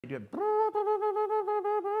do it.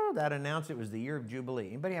 That announced it was the year of Jubilee.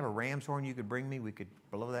 Anybody have a ram's horn you could bring me? We could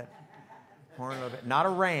blow that horn a little bit. Not a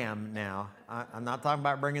ram now. I'm not talking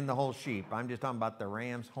about bringing the whole sheep. I'm just talking about the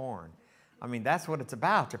ram's horn. I mean, that's what it's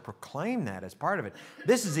about, to proclaim that as part of it.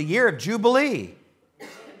 This is a year of Jubilee.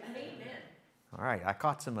 All right, I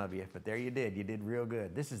caught some of you, but there you did. You did real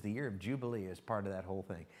good. This is the year of Jubilee as part of that whole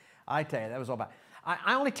thing. I tell you, that was all about.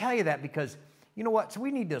 I only tell you that because, you know what? So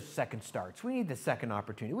we need those second starts. We need the second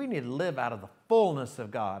opportunity. We need to live out of the fullness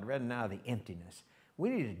of God rather than out of the emptiness. We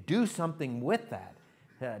need to do something with that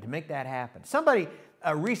to make that happen. Somebody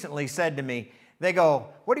recently said to me, they go,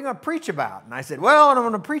 what are you going to preach about? And I said, well, what I'm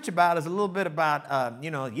going to preach about is a little bit about,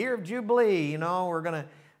 year of Jubilee. We're going to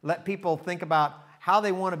let people think about how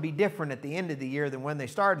they want to be different at the end of the year than when they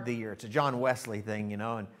started the year. It's a John Wesley thing,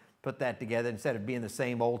 and put that together. Instead of being the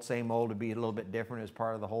same old, to be a little bit different as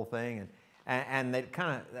part of the whole thing. And they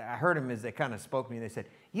kind of, I heard them as they kind of spoke to me. They said,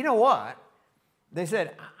 you know what? They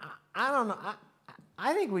said, I don't know.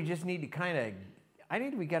 I think we just need to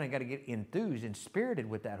we got to get enthused and spirited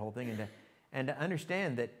with that whole thing, and to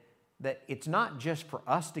understand that it's not just for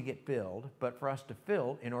us to get filled, but for us to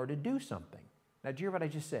fill in order to do something. Now, do you hear what I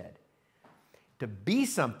just said? To be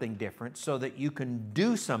something different so that you can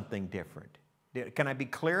do something different. Can I be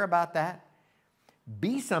clear about that?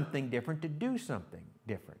 Be something different to do something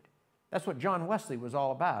different. That's what John Wesley was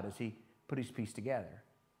all about as he put his piece together.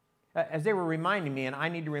 As they were reminding me, and I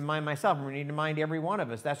need to remind myself, and we need to remind every one of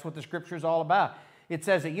us, that's what the Scripture is all about. It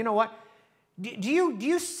says that, you know what? Do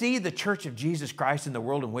you see the Church of Jesus Christ in the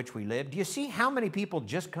world in which we live? Do you see how many people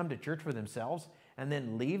just come to church for themselves and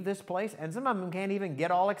then leave this place? And some of them can't even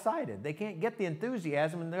get all excited. They can't get the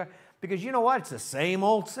enthusiasm because you know what? It's the same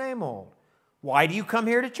old, same old. Why do you come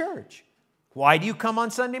here to church? Why do you come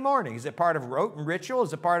on Sunday morning? Is it part of rote and ritual?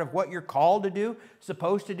 Is it part of what you're called to do,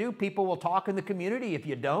 supposed to do? People will talk in the community if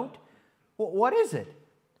you don't. Well, what is it?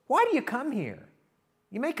 Why do you come here?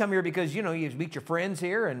 You may come here because, you meet your friends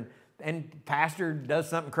here and pastor does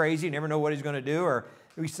something crazy, you never know what he's going to do, or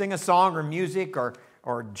we sing a song or music,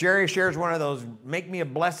 or Jerry shares one of those Make Me a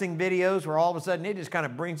Blessing videos where all of a sudden it just kind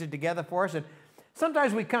of brings it together for us. And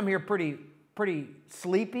sometimes we come here pretty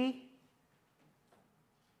sleepy.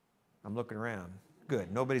 I'm looking around.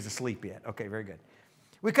 Good. Nobody's asleep yet. Okay, very good.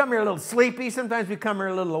 We come here a little sleepy. Sometimes we come here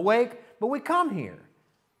a little awake, but we come here.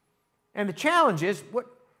 And the challenge is,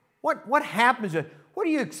 what happens? What do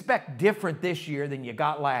you expect different this year than you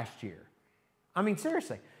got last year? I mean,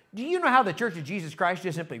 seriously. Do you know how the Church of Jesus Christ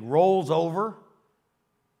just simply rolls over?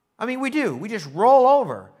 I mean, we do. We just roll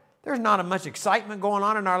over. There's not much excitement going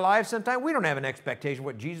on in our lives sometimes. We don't have an expectation of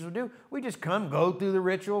what Jesus will do. We just come, go through the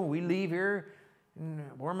ritual. We leave here.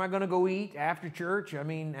 Where am I going to go eat after church? I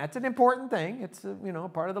mean, that's an important thing. It's,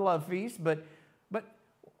 part of the love feast. But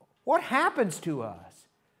what happens to us?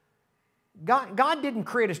 God didn't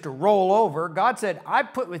create us to roll over. God said, I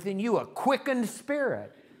put within you a quickened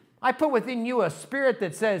spirit. I put within you a spirit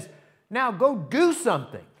that says, now go do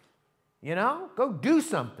something. Go do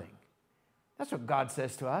something. That's what God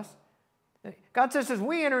says to us. God says, as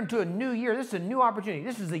we enter into a new year, this is a new opportunity.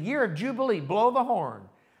 This is the year of Jubilee. Blow the horn.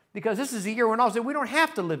 Because this is a year when all of a sudden we don't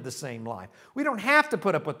have to live the same life. We don't have to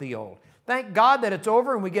put up with the old. Thank God that it's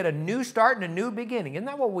over and we get a new start and a new beginning. Isn't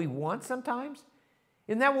that what we want sometimes?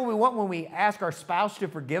 Isn't that what we want when we ask our spouse to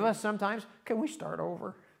forgive us sometimes? Can we start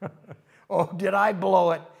over? Oh, did I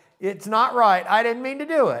blow it? It's not right. I didn't mean to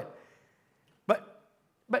do it.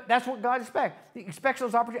 But that's what God expects. He expects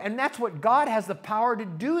those opportunities. And that's what God has the power to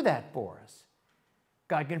do that for us.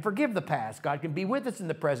 God can forgive the past. God can be with us in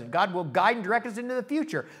the present. God will guide and direct us into the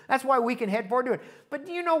future. That's why we can head forward to it. But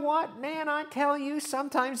do you know what? Man, I tell you,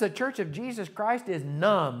 sometimes the Church of Jesus Christ is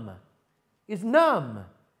numb. Is numb.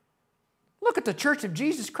 Look at the Church of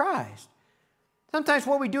Jesus Christ. Sometimes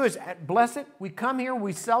what we do is bless it. We come here,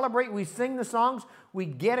 we celebrate, we sing the songs, we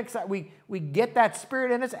get excited, we get that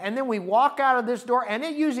spirit in us, and then we walk out of this door, and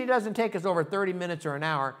it usually doesn't take us over 30 minutes or an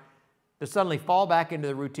hour to suddenly fall back into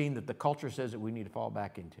the routine that the culture says that we need to fall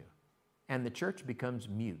back into. And the church becomes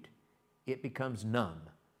mute. It becomes numb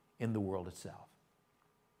in the world itself.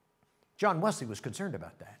 John Wesley was concerned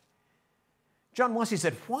about that. John Wesley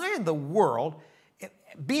said, why in the world,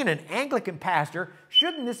 being an Anglican pastor,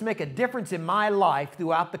 shouldn't this make a difference in my life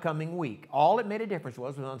throughout the coming week? All it made a difference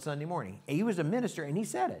was on Sunday morning. He was a minister and he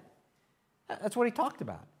said it. That's what he talked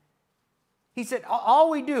about. He said, all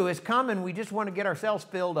we do is come and we just want to get ourselves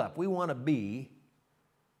filled up. We want to be,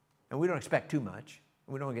 and we don't expect too much.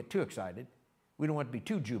 We don't get too excited. We don't want to be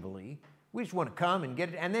too jubilee. We just want to come and get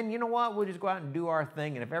it. And then, you know what? We'll just go out and do our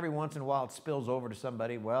thing. And if every once in a while it spills over to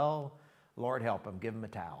somebody, well, Lord help them. Give them a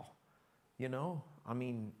towel.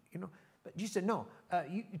 But you said, no.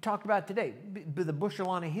 you talked about today, the bushel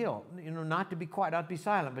on a hill, not to be quiet, not to be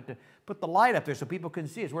silent, but to put the light up there so people can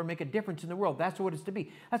see us. We're to make a difference in the world. That's what it's to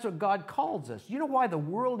be. That's what God calls us. You know why the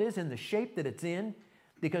world is in the shape that it's in?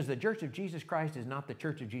 Because the church of Jesus Christ is not the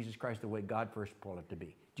church of Jesus Christ the way God first called it to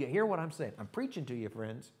be. Do you hear what I'm saying? I'm preaching to you,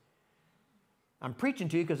 friends. I'm preaching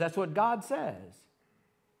to you because that's what God says.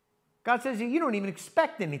 God says, you don't even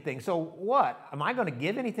expect anything. So what? Am I going to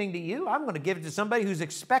give anything to you? I'm going to give it to somebody who's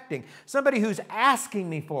expecting, somebody who's asking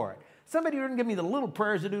me for it. Somebody who doesn't give me the little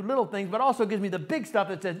prayers to do little things, but also gives me the big stuff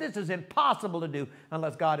that says this is impossible to do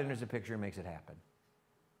unless God enters the picture and makes it happen.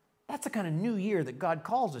 That's the kind of new year that God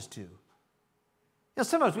calls us to.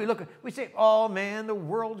 Sometimes we say, oh man, the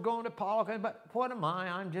world's going to politics, but what am I?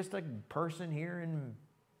 I'm just a person here in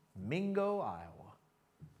Mingo, Iowa.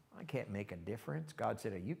 I can't make a difference. God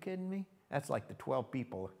said, are you kidding me? That's like the 12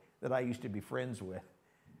 people that I used to be friends with.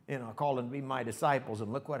 I called them to be my disciples,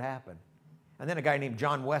 and look what happened. And then a guy named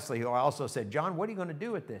John Wesley, who I also said, John, what are you going to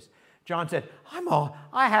do with this? John said,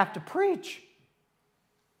 I have to preach.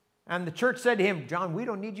 And the church said to him, John, we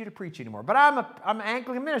don't need you to preach anymore. But I'm an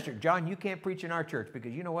Anglican minister. John, you can't preach in our church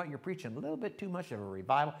because you know what? You're preaching a little bit too much of a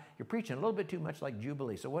revival. You're preaching a little bit too much like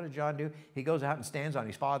Jubilee. So what does John do? He goes out and stands on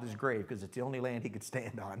his father's grave because it's the only land he could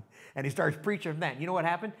stand on. And he starts preaching from that. You know what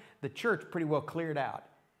happened? The church pretty well cleared out.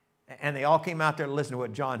 And they all came out there to listen to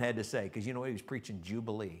what John had to say because you know what? He was preaching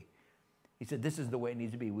Jubilee. He said, this is the way it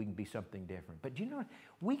needs to be. We can be something different. But you know what?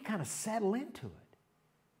 We kind of settle into it.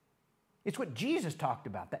 It's what Jesus talked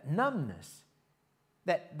about, that numbness,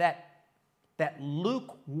 that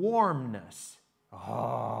lukewarmness.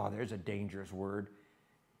 Oh, there's a dangerous word.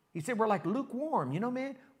 He said we're like lukewarm. You know,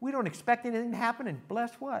 man, we don't expect anything to happen, and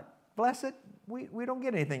bless what? Bless it. We don't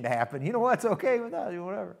get anything to happen. You know what? It's okay with us,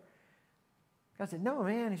 whatever. God said, no,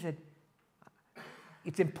 man. He said,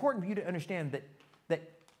 it's important for you to understand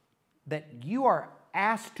that you are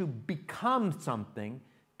asked to become something,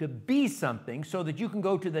 to be something, so that you can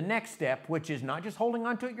go to the next step, which is not just holding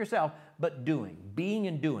on to it yourself, but doing, being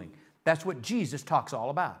and doing. That's what Jesus talks all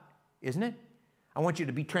about, isn't it? I want you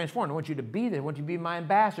to be transformed. I want you to be there. I want you to be my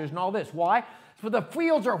ambassadors and all this. Why? For the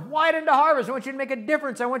fields are white unto harvest. I want you to make a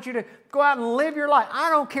difference. I want you to go out and live your life. I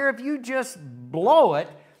don't care if you just blow it.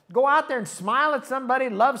 Go out there and smile at somebody,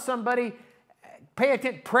 love somebody, pay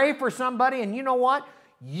attention, pray for somebody, and you know what?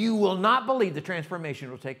 You will not believe the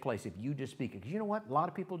transformation will take place if you just speak it. Because you know what? A lot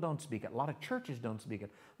of people don't speak it. A lot of churches don't speak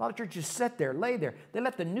it. A lot of churches sit there, lay there. They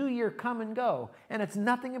let the new year come and go, and it's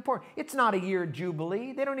nothing important. It's not a year of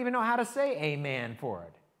Jubilee. They don't even know how to say amen for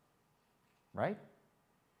it. Right?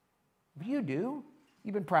 But you do.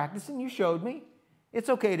 You've been practicing. You showed me. It's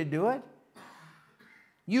okay to do it.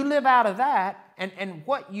 You live out of that, and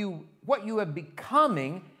what you are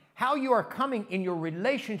becoming, how you are coming in your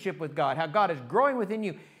relationship with God, how God is growing within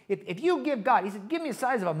you. If you give God, he said, give me the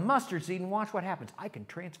size of a mustard seed and watch what happens. I can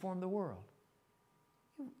transform the world.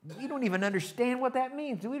 You don't even understand what that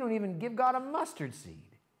means. We don't even give God a mustard seed.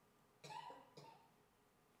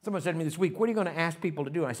 Someone said to me this week, what are you going to ask people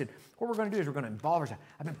to do? And I said, what we're going to do is we're going to involve ourselves.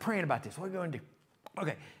 I've been praying about this. What are we going to do?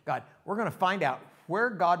 Okay, God, we're going to find out where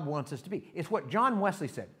God wants us to be. It's what John Wesley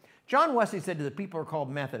said. John Wesley said to the people who are called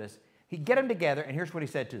Methodists, he'd get them together, and here's what he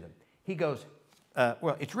said to them. He goes,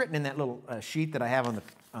 well, it's written in that little sheet that I have on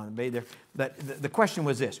the bay there. But the question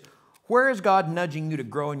was this: where is God nudging you to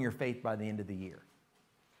grow in your faith by the end of the year?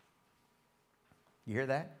 You hear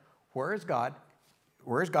that? Where is God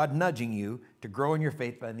nudging you to grow in your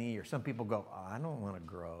faith by the end of the year? Some people go, I don't want to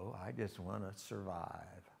grow. I just want to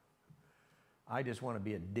survive. I just want to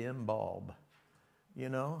be a dim bulb, you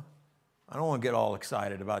know? I don't want to get all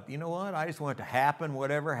excited about, you know what? I just want it to happen,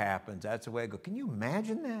 whatever happens. That's the way I go. Can you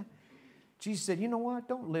imagine that? Jesus said, you know what?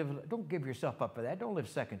 Don't give yourself up for that. Don't live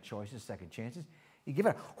second choices, second chances. You give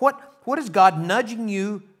it up. What is God nudging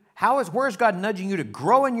you? Where is God nudging you to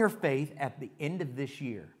grow in your faith at the end of this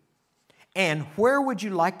year? And where would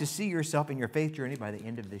you like to see yourself in your faith journey by the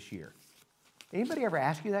end of this year? Anybody ever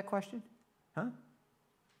ask you that question? Huh?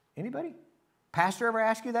 Anybody? Pastor ever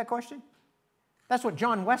ask you that question? That's what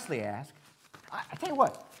John Wesley asked. I tell you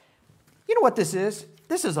what, you know what this is?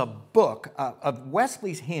 This is a book of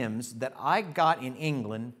Wesley's hymns that I got in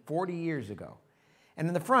England 40 years ago. And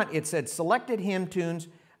in the front it said, selected hymn tunes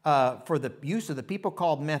for the use of the people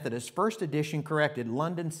called Methodists, first edition corrected,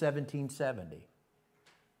 London 1770.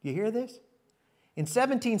 You hear this? In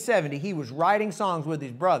 1770, he was writing songs with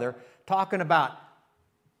his brother talking about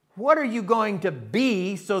what are you going to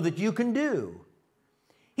be so that you can do?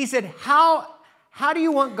 He said, how do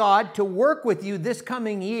you want God to work with you this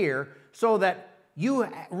coming year so that you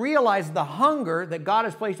realize the hunger that God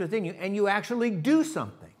has placed within you and you actually do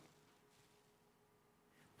something?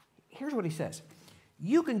 Here's what he says.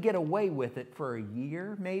 You can get away with it for a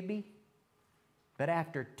year, maybe, but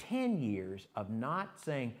after 10 years of not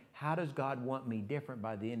saying, how does God want me different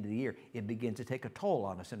by the end of the year, it begins to take a toll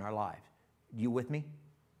on us in our lives. You with me?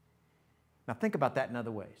 Now think about that in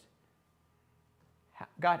other ways.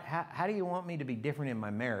 God, how do you want me to be different in my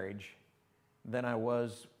marriage than I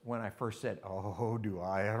was when I first said, oh, do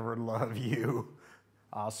I ever love you?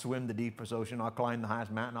 I'll swim the deepest ocean, I'll climb the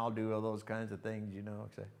highest mountain, I'll do all those kinds of things, you know.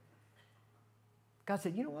 God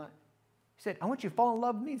said, you know what? He said, I want you to fall in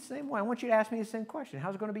love with me the same way. I want you to ask me the same question.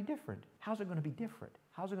 How's it going to be different? How's it going to be different?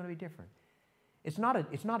 How's it going to be different? It's not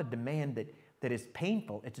a demand that is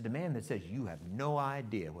painful. It's a demand that says, you have no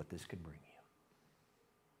idea what this could bring you.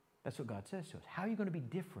 That's what God says to us. How are you going to be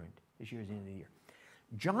different this year at the end of the year?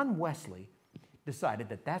 John Wesley decided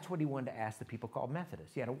that that's what he wanted to ask the people called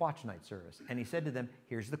Methodists. He had a watch night service, and he said to them,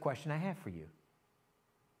 here's the question I have for you.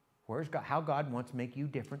 Where's God? How God wants to make you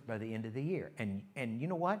different by the end of the year. And you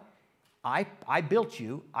know what? I built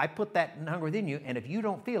you. I put that hunger within you, and if you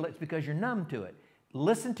don't feel it, it's because you're numb to it.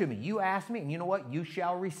 Listen to me. You ask me, and you know what? You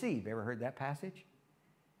shall receive. Ever heard that passage?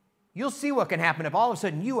 You'll see what can happen if all of a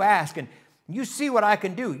sudden you ask and you see what I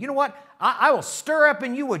can do. You know what? I will stir up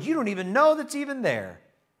in you what you don't even know that's even there.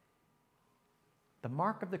 The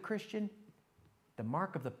mark of the Christian, the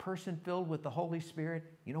mark of the person filled with the Holy Spirit,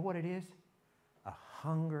 you know what it is? A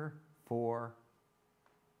hunger for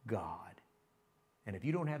God. And if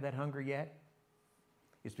you don't have that hunger yet,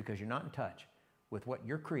 it's because you're not in touch with what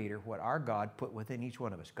your Creator, what our God put within each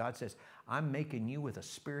one of us. God says, I'm making you with a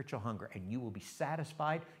spiritual hunger, and you will be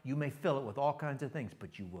satisfied. You may fill it with all kinds of things,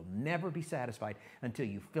 but you will never be satisfied until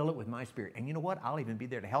you fill it with my Spirit. And you know what? I'll even be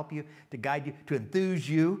there to help you, to guide you, to enthuse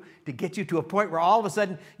you, to get you to a point where all of a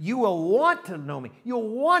sudden you will want to know me. You'll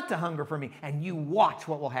want to hunger for me, and you watch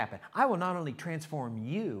what will happen. I will not only transform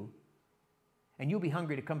you, and you'll be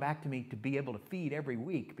hungry to come back to me to be able to feed every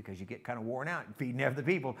week because you get kind of worn out feeding other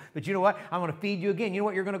people. But you know what? I'm going to feed you again. You know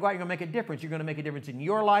what? You're going to go out. You're going to make a difference. You're going to make a difference in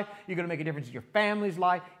your life. You're going to make a difference in your family's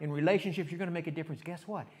life, in relationships. You're going to make a difference. Guess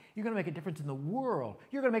what? You're going to make a difference in the world.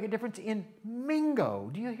 You're going to make a difference in Mingo.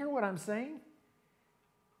 Do you hear what I'm saying?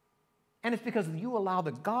 And it's because you allow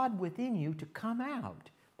the God within you to come out.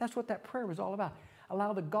 That's what that prayer was all about.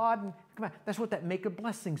 Allow the God to come out. That's what that Make a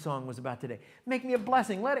Blessing song was about today. Make me a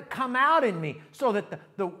blessing. Let it come out in me so that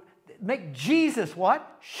make Jesus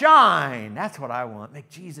what? Shine. That's what I want. Make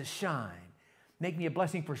Jesus shine. Make me a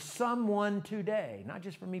blessing for someone today. Not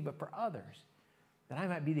just for me, but for others. That I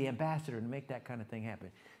might be the ambassador to make that kind of thing happen.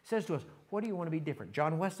 It says to us, what do you want to be different?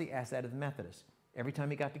 John Wesley asked that of the Methodists. Every time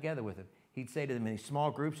he got together with them, he'd say to them in these small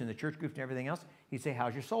groups, in the church groups and everything else, he'd say,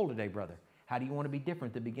 how's your soul today, brother? How do you want to be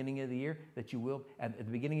different at the beginning of the year that you will? At the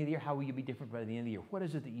beginning of the year, how will you be different by the end of the year? What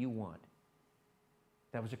is it that you want?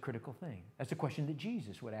 That was a critical thing. That's a question that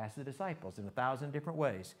Jesus would ask the disciples in 1,000 different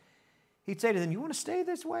ways. He'd say to them, you want to stay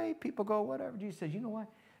this way? People go, whatever. Jesus says, you know what?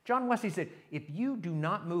 John Wesley said, if you do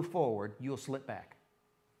not move forward, you'll slip back.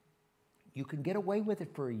 You can get away with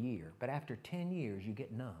it for a year, but after 10 years, you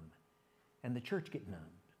get numb. And the church get numb.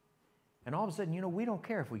 And all of a sudden, you know, we don't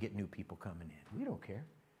care if we get new people coming in. We don't care.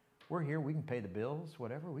 We're here, we can pay the bills,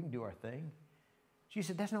 whatever, we can do our thing. She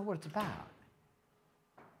said, that's not what it's about.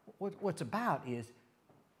 What's about is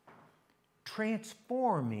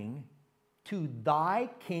transforming to thy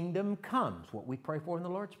kingdom comes, what we pray for in the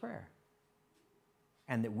Lord's Prayer.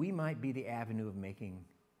 And that we might be the avenue of making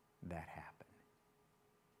that happen.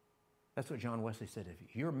 That's what John Wesley said.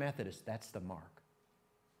 If you're Methodist, that's the mark.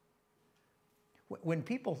 When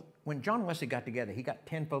John Wesley got together, he got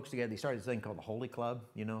 10 folks together. He started this thing called the Holy Club,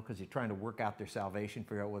 you know, because he's trying to work out their salvation,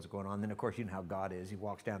 figure out what's going on. Then, of course, you know how God is. He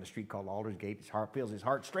walks down the street called Aldersgate. His heart feels his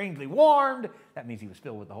heart strangely warmed. That means he was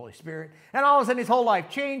filled with the Holy Spirit. And all of a sudden, his whole life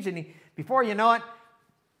changed. And before you know it,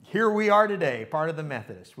 here we are today, part of the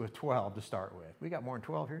Methodists with 12 to start with. We got more than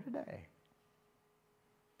 12 here today.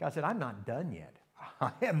 God said, I'm not done yet.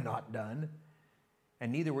 I am not done.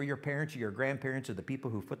 And neither were your parents or your grandparents or the people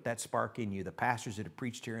who put that spark in you, the pastors that have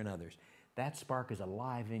preached here and others. That spark is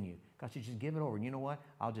alive in you. God said, just give it over. And you know what?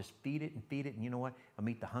 I'll just feed it. And you know what? I'll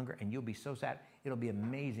meet the hunger, and you'll be so sad. It'll be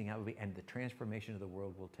amazing how it will be. And the transformation of the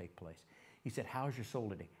world will take place. He said, how's your soul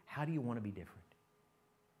today? How do you want to be different?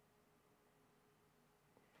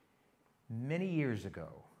 Many years ago,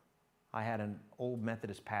 I had an old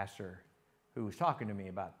Methodist pastor who was talking to me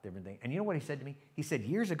about different things. And you know what he said to me? He said,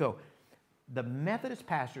 years ago, the Methodist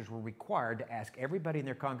pastors were required to ask everybody in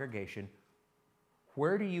their congregation,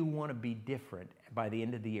 where do you want to be different by the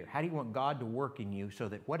end of the year? How do you want God to work in you so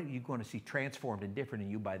that what are you going to see transformed and different in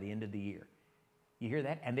you by the end of the year? You hear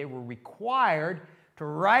that? And they were required to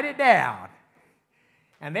write it down.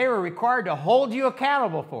 And they were required to hold you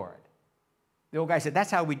accountable for it. The old guy said, that's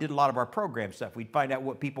how we did a lot of our program stuff. We'd find out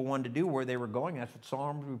what people wanted to do, where they were going. That's what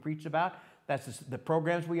Psalms we preached about. That's the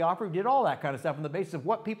programs we offered. We did all that kind of stuff on the basis of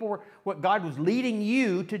what God was leading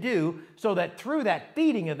you to do, so that through that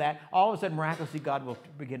feeding of that, all of a sudden, miraculously, God will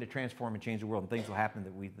begin to transform and change the world, and things will happen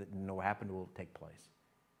that we didn't know happened will take place.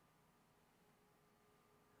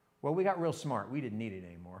 Well, we got real smart. We didn't need it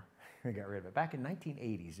anymore. We got rid of it. Back in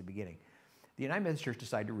 1980s, the beginning, the United Methodist Church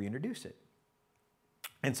decided to reintroduce it.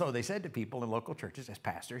 And so they said to people in local churches, as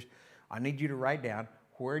pastors, I need you to write down,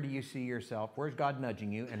 where do you see yourself? Where's God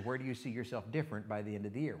nudging you? And where do you see yourself different by the end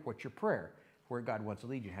of the year? What's your prayer? Where God wants to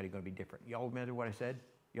lead you? How are you going to be different? Y'all remember what I said?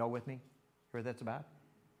 Y'all with me? Hear what that's about?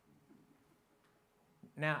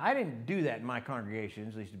 Now, I didn't do that in my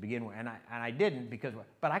congregations, at least to begin with, and I didn't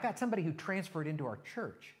but I got somebody who transferred into our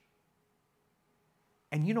church.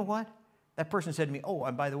 And you know what? That person said to me, oh,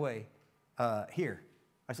 and by the way, here.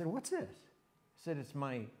 I said, what's this? I said, it's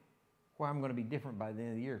where I'm going to be different by the end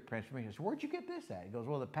of the year, transformation. I said, where'd you get this at? He goes,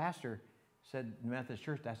 well, the pastor said in the Methodist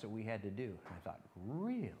Church, that's what we had to do. And I thought,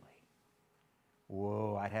 really?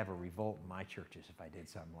 Whoa, I'd have a revolt in my churches if I did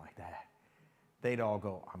something like that. They'd all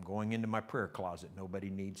go, I'm going into my prayer closet. Nobody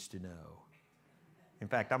needs to know. In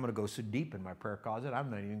fact, I'm going to go so deep in my prayer closet, I'm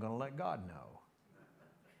not even going to let God know.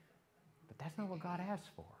 But that's not what God asked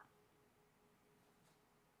for.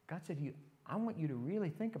 God said, I want you to really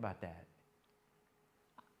think about that.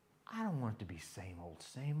 I don't want it to be same old,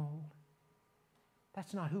 same old.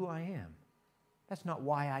 That's not who I am. That's not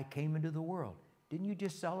why I came into the world. Didn't you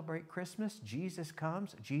just celebrate Christmas? Jesus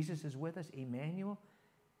comes. Jesus is with us. Emmanuel.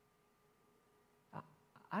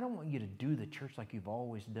 I don't want you to do the church like you've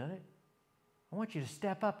always done it. I want you to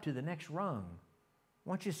step up to the next rung. I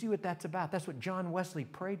want you to see what that's about. That's what John Wesley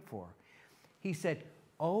prayed for. He said,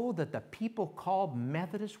 oh, that the people called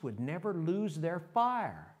Methodists would never lose their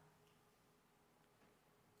fire.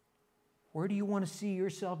 Where do you want to see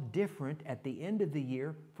yourself different at the end of the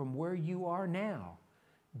year from where you are now?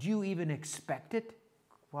 Do you even expect it?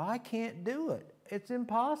 Well, I can't do it. It's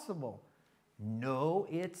impossible. No,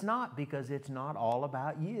 it's not, because it's not all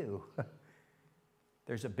about you.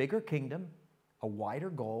 There's a bigger kingdom, a wider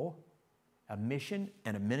goal, a mission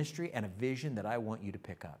and a ministry and a vision that I want you to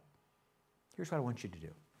pick up. Here's what I want you to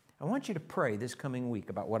do. I want you to pray this coming week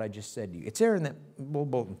about what I just said to you. It's there in that little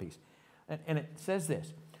bulletin piece. And it says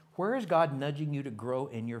this: where is God nudging you to grow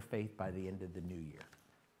in your faith by the end of the new year?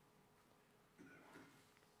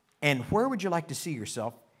 And where would you like to see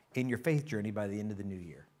yourself in your faith journey by the end of the new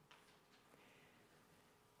year?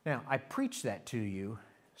 Now, I preach that to you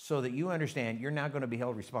so that you understand you're now going to be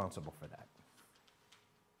held responsible for that.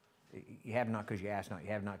 You have not because you ask not. You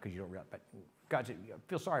have not because you don't realize. But God said, I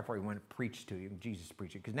feel sorry for you when it preached to you. Jesus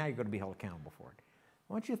preached it, because now you're going to be held accountable for it.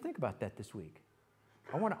 I want you to think about that this week.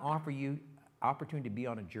 I want to offer you opportunity to be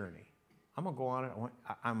on a journey. I'm going to go on it.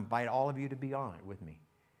 I invite all of you to be on it with me.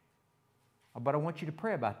 But I want you to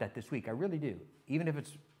pray about that this week. I really do, even if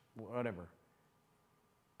it's whatever.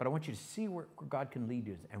 But I want you to see where God can lead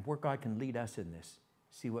you and where God can lead us in this.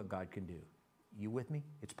 See what God can do. You with me?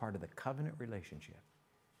 It's part of the covenant relationship.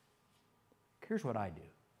 Here's what I do.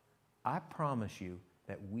 I promise you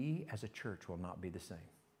that we as a church will not be the same.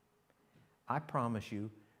 I promise you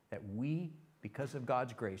that we, because of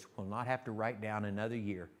God's grace, will not have to write down another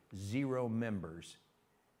year 0 members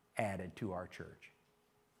added to our church.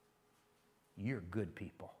 You're good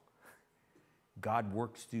people. God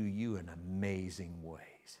works through you in amazing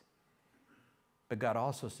ways. But God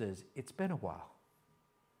also says, it's been a while.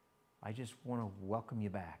 I just want to welcome you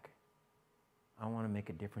back. I want to make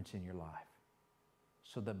a difference in your life,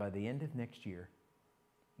 so that by the end of next year,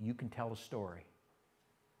 you can tell a story.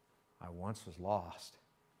 I once was lost.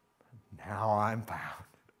 Now I'm found.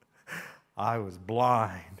 I was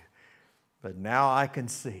blind, but now I can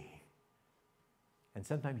see. And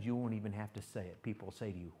sometimes you won't even have to say it. People will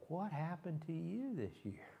say to you, what happened to you this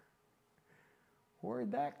year?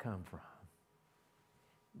 Where'd that come from?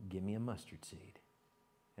 Give me a mustard seed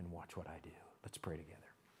and watch what I do. Let's pray together.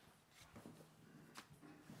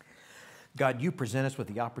 God, you present us with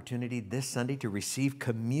the opportunity this Sunday to receive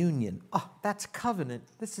communion. Oh, that's covenant.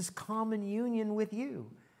 This is common union with you.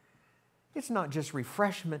 It's not just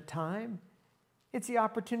refreshment time. It's the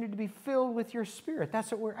opportunity to be filled with your Spirit.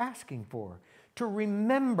 That's what we're asking for. To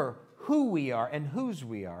remember who we are and whose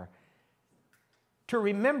we are. To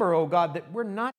remember, oh God, that we're not